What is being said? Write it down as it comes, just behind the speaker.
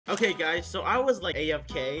Okay guys, so I was like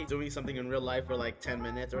AFK doing something in real life for like 10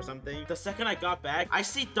 minutes or something. The second I got back, I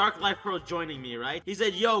see Dark Life Pro joining me, right? He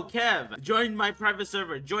said, yo, Kev, join my private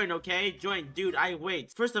server. Join, okay? Join. Dude, I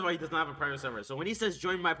wait. First of all, he does not have a private server. So when he says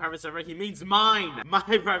join my private server, he means mine. My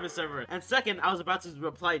private server. And second, I was about to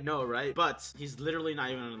reply no, right? But he's literally not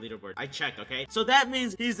even on the leaderboard. I checked, okay? So that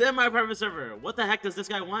means he's in my private server. What the heck does this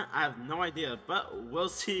guy want? I have no idea, but we'll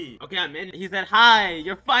see. Okay, I'm in. He said, hi,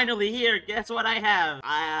 you're finally here. Guess what I have?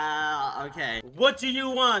 Okay. What do you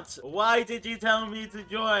want? Why did you tell me to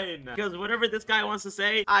join? Because whatever this guy wants to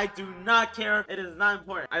say, I do not care. It is not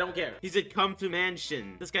important. I don't care. He said, come to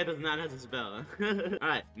mansion. This guy does not have to spell.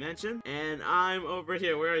 Alright, mansion. And I'm over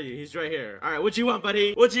here. Where are you? He's right here. Alright, what you want,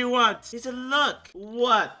 buddy? What do you want? He said, look.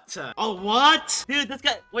 What? Oh, what? Dude, this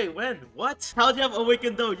guy. Wait, when? What? How'd you have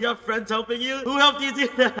awakened though? You have friends helping you? Who helped you do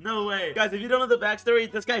that? No way. Guys, if you don't know the backstory,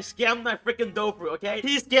 this guy scammed my freaking dough fruit, okay?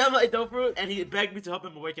 He scammed my dough fruit and he begged me to help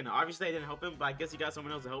him awaken. Obviously, I didn't help him, but I guess he got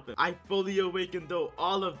someone else to help him. I fully awakened though,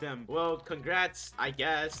 all of them. Well, congrats, I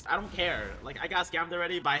guess. I don't care. Like, I got scammed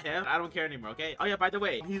already by him. I don't care anymore, okay? Oh yeah, by the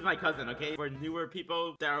way, he's my cousin, okay? For newer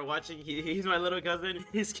people that are watching, he's my little cousin.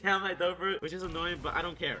 He scammed my dough fruit, which is annoying, but I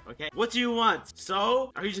don't care, okay? What do you want?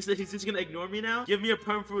 So, are you just, he's just gonna ignore me now? Give me a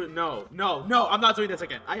perm fruit? No, no, no, I'm not doing this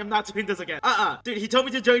again. I am not doing this again. Dude, he told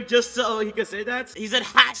me to join just so he could say that. He said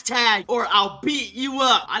hashtag or I'll beat you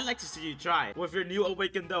up. I'd like to see you try with your new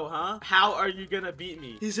awakened dough, huh? How are you gonna beat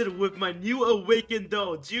me? He said, with my new awakened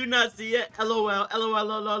dough. Do you not see it? LOL,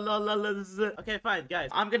 LOL. Okay, fine, guys.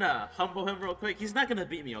 I'm gonna humble him real quick. He's not gonna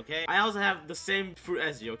beat me, okay? I also have the same fruit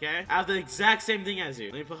as you, okay? I have the exact same thing as you.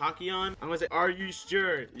 Let me put hockey on. I'm gonna say, are you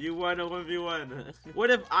sure you want a 1v1? What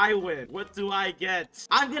if I win? What do I get?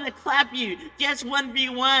 I'm gonna clap you. Guess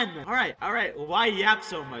 1v1. All right. Why yap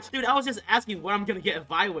so much? Dude, I was just asking what I'm gonna get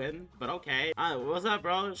if I win, but okay. What's up,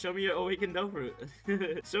 bro? Show me your awakened dough fruit.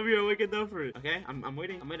 Show me your awakened dough fruit. Okay, I'm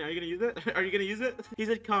waiting. Are you gonna use it? Are you gonna use it? He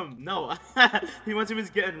said, come. No. He wants me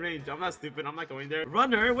to get in range. I'm not stupid. I'm not going there.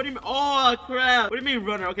 Runner? What do you mean? Oh, crap. What do you mean,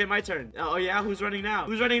 runner? Okay, my turn. Oh, yeah. Who's running now?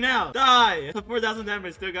 Who's running now? Die. 4,000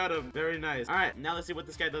 damage. Still got him. Very nice. All right, now let's see what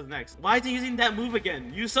this guy does next. Why is he using that move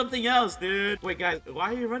again? Use something else, dude. Wait, guys.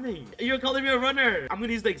 Why are you running? You're calling me a runner. I'm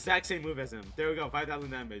gonna use the exact same move as him. There we go. 5,000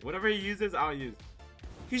 damage. Whatever he uses, I'll use.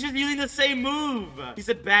 He's just using the same move. He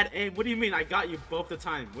said bad aim. What do you mean? I got you both the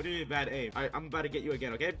time. What do you mean bad aim? All right, I'm about to get you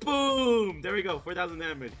again, okay? Boom! There we go. 4,000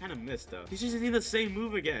 damage. Kind of missed, though. He's just using the same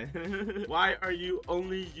move again. Why are you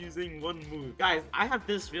only using one move? Guys, I have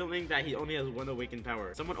this feeling that he only has one awakened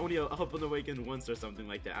power. Someone only up and awakened once or something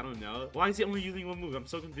like that. I don't know. Why is he only using one move? I'm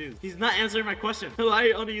so confused. He's not answering my question. Why are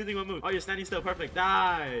you only using one move? Oh, you're standing still. Perfect.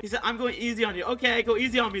 Die. He said, I'm going easy on you. Okay, go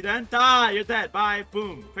easy on me then. Die. You're dead. Bye.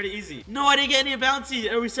 Boom. Pretty easy. No, I didn't get any bounty.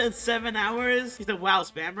 Are we sent 7 hours? He said, wow,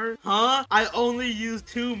 spammer. Huh? I only used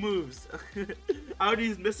 2 moves. I would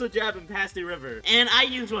use missile jab and pass the river. And I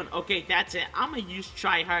use one. Okay, that's it. I'm gonna use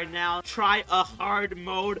try hard now. Try a hard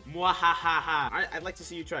mode. Mwahahaha. Alright, I'd like to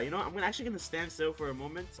see you try. You know what? I'm actually gonna stand still for a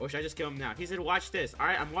moment. Or should I just kill him now? He said, watch this.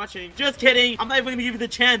 Alright, I'm watching. Just kidding. I'm not even gonna give you the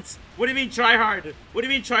chance. What do you mean try hard? What do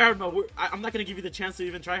you mean try hard mode? I'm not gonna give you the chance to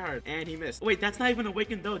even try hard. And he missed. Wait, that's not even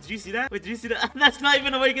awakened though. Did you see that? Wait, did you see that? That's not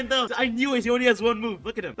even awakened though. I knew it. He only has one move.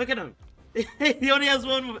 Look at him. Look at him. He only has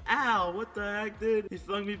one move. Ow, what the heck, dude? He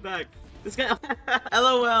flung me back. This guy,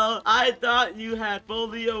 LOL, I thought you had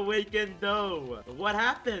fully awakened though. What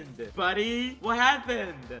happened, buddy? What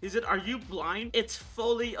happened? He said, are you blind? It's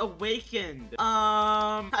fully awakened.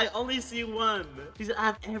 I only see one. He said, I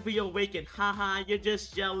have every awakened. Haha, you're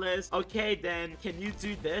just jealous. Okay, then, can you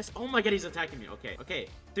do this? Oh my god, he's attacking me. Okay.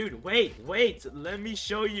 Dude, wait. Let me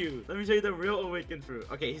show you. Let me show you the real awakened fruit.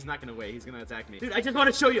 Okay, he's not gonna wait. He's gonna attack me. Dude, I just want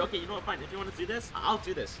to show you. Okay, you know what? Fine. If you want to do this, I'll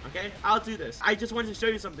do this. Okay? I'll do this. I just wanted to show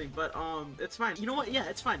you something, but it's fine. You know what? Yeah,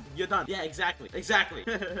 it's fine. You're done. Yeah, exactly.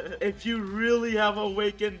 If you really have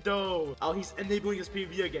awakened dough. Oh, he's enabling his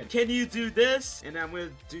PV again. Can you do this? And I'm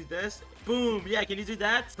gonna do this. Boom. Yeah, can you do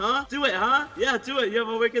that? Huh? Do it, huh? Yeah, do it. You have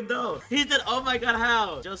awakened dough. He said, oh my god,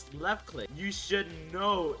 how? Just left click. You should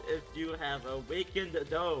know if you have awakened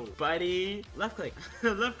dough, buddy. Left click.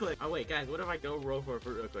 Left click. Oh, wait, guys. What if I go roll for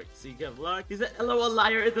fruit real quick? cKev luck. He said, LOL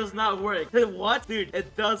liar. It does not work. What? Dude,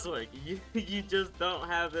 it does work. You just don't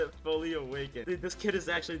have it fully awakened. Dude, this kid is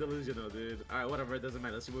actually delusional, dude. All right, whatever. It doesn't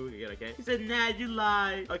matter. Let's see what we can get, okay? He said, nah, you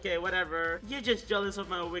lie. Okay, whatever. You're just jealous of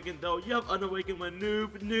my awakened dough. You have unawakened one.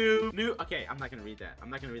 Noob. fruit. Okay, I'm not gonna read that. I'm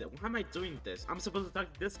not gonna read that. Why am I doing this? I'm supposed to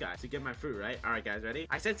talk to this guy to get my fruit, right? All right, guys, ready?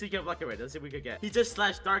 I said cKev luck already. Let's see what we could get. He just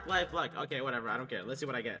slashed dark life luck. Okay, whatever. I don't care. Let's see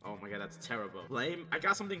what I get. Oh my god, that's terrible. Blame? I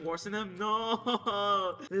got something worse than him?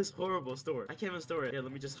 No. This is horrible. Store. I can't even store it. Here,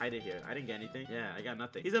 let me just hide it here. I didn't get anything. Yeah, I got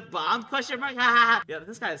nothing. He's a bomb? Question mark? Yeah,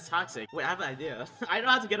 this guy is toxic. Wait, I have an idea. I know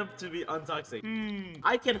how to get him to be untoxic.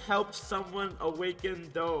 I can help someone awaken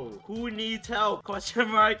though. Who needs help? Question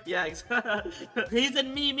mark? Yeah, exactly. He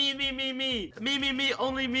said me,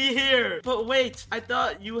 only me here. But wait, I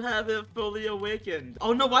thought you have it fully awakened.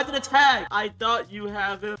 Oh no, why did it tag? I thought you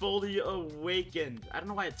have it fully awakened. I don't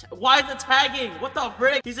know why why is it tagging? What the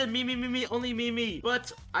frick? He said me, only me.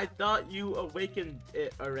 But I thought you awakened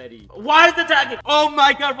it already. Why is it tagging? Oh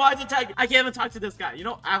my god, why is it tagging? I can't even talk to this guy. You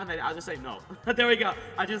know, I have an idea. I'll just say no. There we go.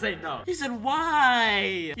 I just say no. He said,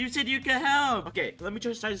 why? You said you could help. Okay, let me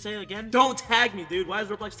just try to say it again. Don't tag me, dude. Why is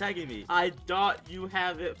Roblox tagging me? I thought you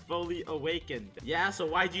have it fully awakened. Yeah, so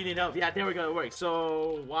why do you need help? Yeah, there we go. It works.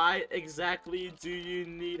 So why exactly do you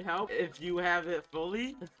need help if you have it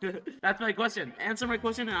fully? That's my question. Answer my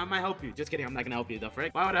question and I might help you. Just kidding. I'm not gonna help you, the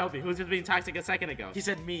frick. Why would I help you? Who was just being toxic a second ago? He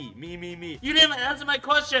said me. You didn't even answer my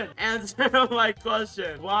question. Answer my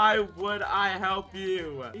question. Why would I help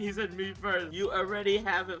you? He said me first. You already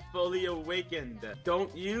have it fully awakened.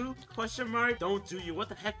 Don't you? Question mark. Don't do you? What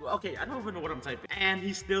the heck? Okay, I don't even know what I'm typing. And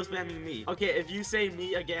he's still spamming me. Okay, if you say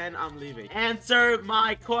me again, I'm leaving. Answer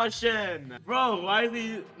my question. Bro, why is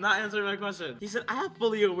he not answering my question? He said, I have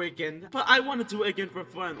fully awakened, but I wanted to awaken for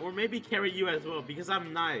fun. Or maybe carry you as well because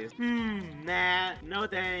I'm nice. Nah. No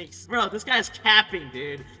thanks. Bro, this guy's capping,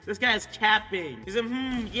 dude. This guy's capping. He said,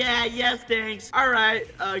 yeah, yes, thanks. Alright,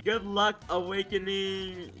 good luck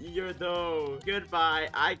awakening your dough. Goodbye.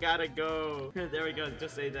 I gotta go. There we go.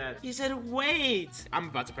 Just say that. He said, wait. I'm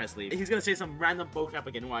about to press leave. He's gonna say some random vocab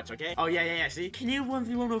again. Watch, okay? Oh, yeah. See? Can you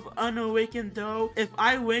 1v1 with unawakened dough? If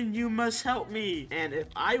I win, you must help me. And if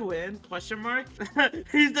I win, question mark?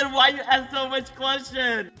 He said, why you ask so much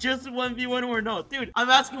question? Just 1v1 or no? Dude, I'm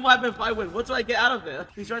asking what happens if I win. What do I get out of it?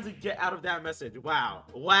 He's trying to get out of that message. Wow.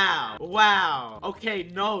 Okay,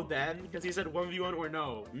 no then. Because he said 1v1 or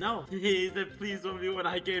no. No. He said, please 1v1.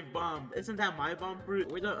 I gave bomb. Isn't that my bomb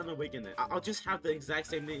fruit? We're not unawakened it. I'll just have the exact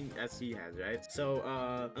same thing as he has, right? So,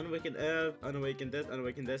 unawakened F, unawakened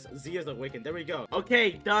this. Z is awakened. There we go.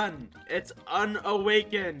 Okay, done. It's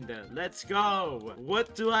unawakened. Let's go.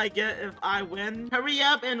 What do I get if I win? Hurry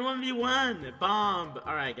up and 1v1. Bomb.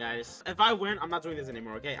 Alright, guys. If I win, I'm not doing this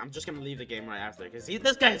anymore, okay? I'm just gonna leave the game right after. Because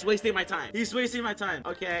this guy is wasting my time. He's wasting my time.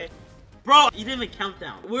 Okay. Bro, you didn't even count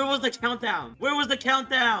down. Where was the countdown?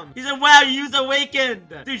 He said, wow, you used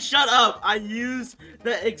awakened. Dude, shut up. I used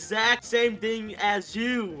the exact same thing as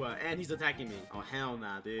you. And he's attacking me. Oh, hell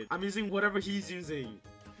nah, dude. I'm using whatever he's using.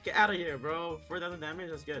 Get out of here, bro. 4,000 damage,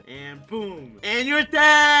 that's good. And boom. And you're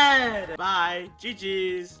dead. Bye.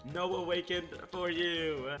 GG's. No awakened for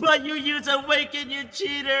you. But you used awaken, you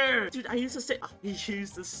cheater. Dude, I used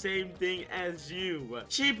the same thing as you.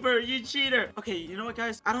 Cheaper, you cheater. Okay, you know what,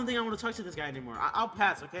 guys? I don't think I want to talk to this guy anymore. I'll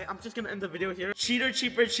pass, okay? I'm just gonna end the video here. Cheater,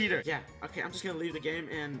 cheaper, cheater. Yeah, okay, I'm just gonna leave the game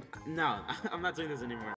and no, I'm not doing this anymore.